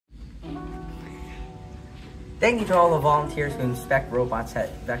Thank you to all the volunteers who inspect robots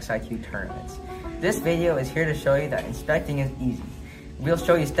at VEXiq tournaments. This video is here to show you that inspecting is easy. We'll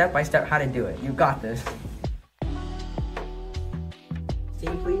show you step by step how to do it. You got this.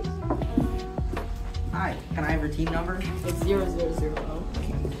 Team, please. Hi, can I have your team number? It's 000.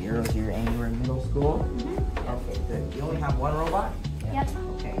 Okay, 00, and you were in middle school? Okay, good. You only have one robot? Yep.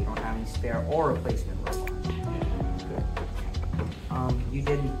 Okay, you don't have any spare or replacement robots. Good. You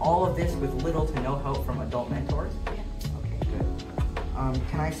did all of this with little to no help from adult mentors? Yeah. Okay, good.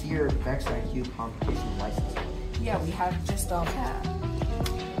 Can I see your VEXiq competition license? Yeah, we have just Do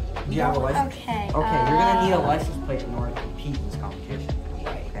you have a license? Okay. Okay, you're gonna need a license plate in order to compete in this competition.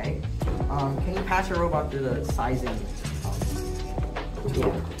 Okay. Can you pass your robot through the sizing?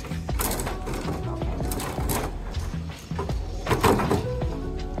 Yeah.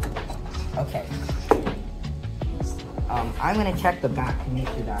 Okay. I'm gonna check the back to make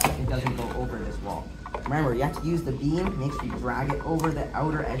sure that it doesn't go over this wall. Remember, you have to use the beam. Make sure you drag it over the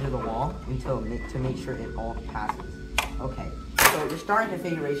outer edge of the wall to make sure it all passes. Okay. So your starting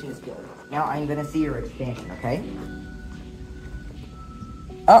configuration is good. Now I'm gonna see your expansion. Okay.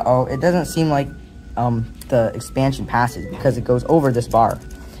 Uh-oh, it doesn't seem like the expansion passes because it goes over this bar.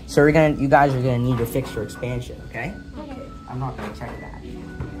 So you guys are gonna need to fix your expansion, okay? Okay. I'm not gonna check that.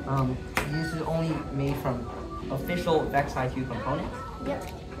 This is only made from official VEXiq components. Yep.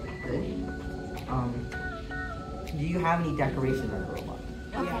 Good. Do you have any decorations on the robot?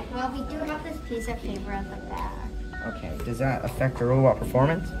 Okay, well, we do have this piece of paper at the back. Okay, does that affect the robot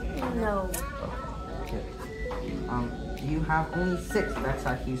performance? No. Okay, good. Do you have only 6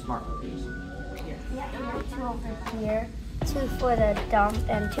 VEXiq smart motors? Yeah, we have 2 over here, 2 for the dump,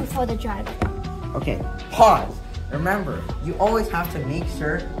 and 2 for the driver. Okay, pause. Remember, you always have to make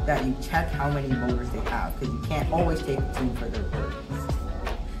sure that you check how many motors they have, because you can't always take the team for their word.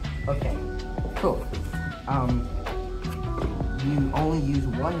 Okay, cool. You only use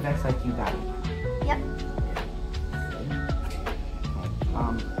 1 VEXiq battery. Yep.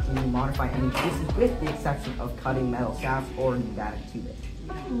 Can you modify any pieces with the exception of cutting metal shafts or pneumatic tubing?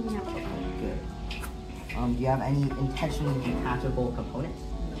 No. Good. Do you have any intentionally detachable components?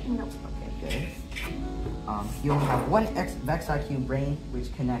 No. Okay, good. You only have 1 VEXiq brain, which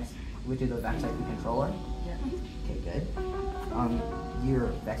is a VEXiq controller. Yeah. Okay, good.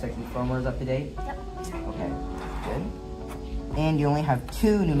 Your VEXiq firmware is up to date? Yep. Okay, good. And you only have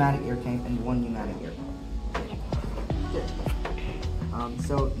 2 pneumatic air tanks and 1 pneumatic air pump. Good.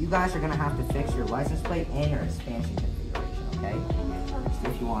 So you guys are gonna have to fix your license plate and your expansion configuration, okay?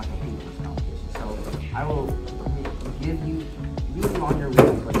 If you want to compete in this competition. So I will leave you on your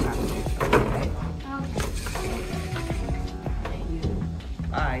way with that, okay?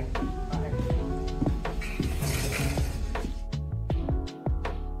 Bye.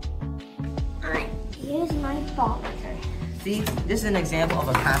 Here's my ball. Okay. See, this is an example of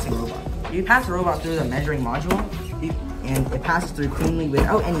a passing robot. You pass a robot through the measuring module, and it passes through cleanly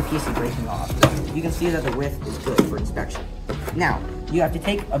without any pieces breaking off. You can see that the width is good for inspection. Now, you have to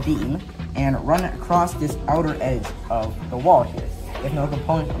take a beam and run it across this outer edge of the wall here. If no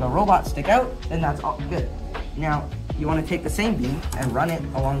components of the robot stick out, then that's all good. Now, you want to take the same beam and run it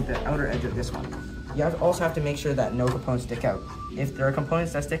along the outer edge of this one. You also have to make sure that no components stick out. If there are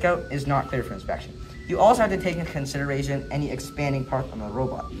components that stick out, it's not clear for inspection. You also have to take into consideration any expanding parts on the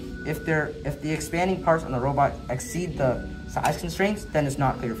robot. If the expanding parts on the robot exceed the size constraints, then it's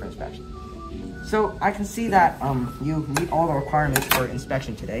not clear for inspection. So I can see that you meet all the requirements for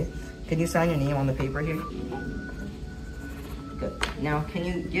inspection today. Can you sign your name on the paper here? Good. Now, can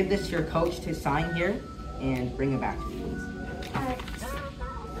you give this to your coach to sign here and bring it back to me, please?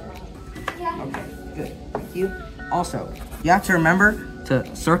 Yeah. Okay, good. Thank you. Also, you have to remember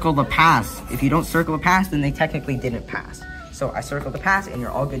to circle the pass. If you don't circle the pass, then they technically didn't pass. So I circled the pass and you're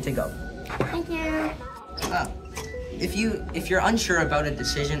all good to go. Thank you. If you're unsure about a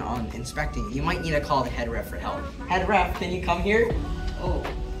decision on inspecting, you might need to call the head ref for help. Head ref, can you come here? Oh,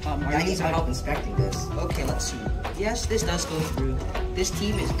 I need some help inspecting this. Okay, let's see. Yes, this does go through. This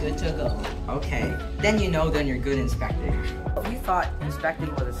team is good to go. Okay, then you're good inspecting. If you thought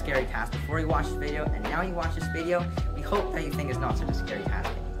inspecting was a scary task before you watched this video, and now you watch this video, we hope that you think it's not such a scary task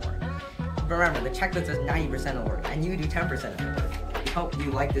anymore. Remember, the checklist does 90% of the work, and you do 10% of the work. We hope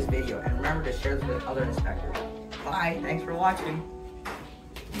you like this video, and remember to share this with other inspectors. Bye, thanks for watching.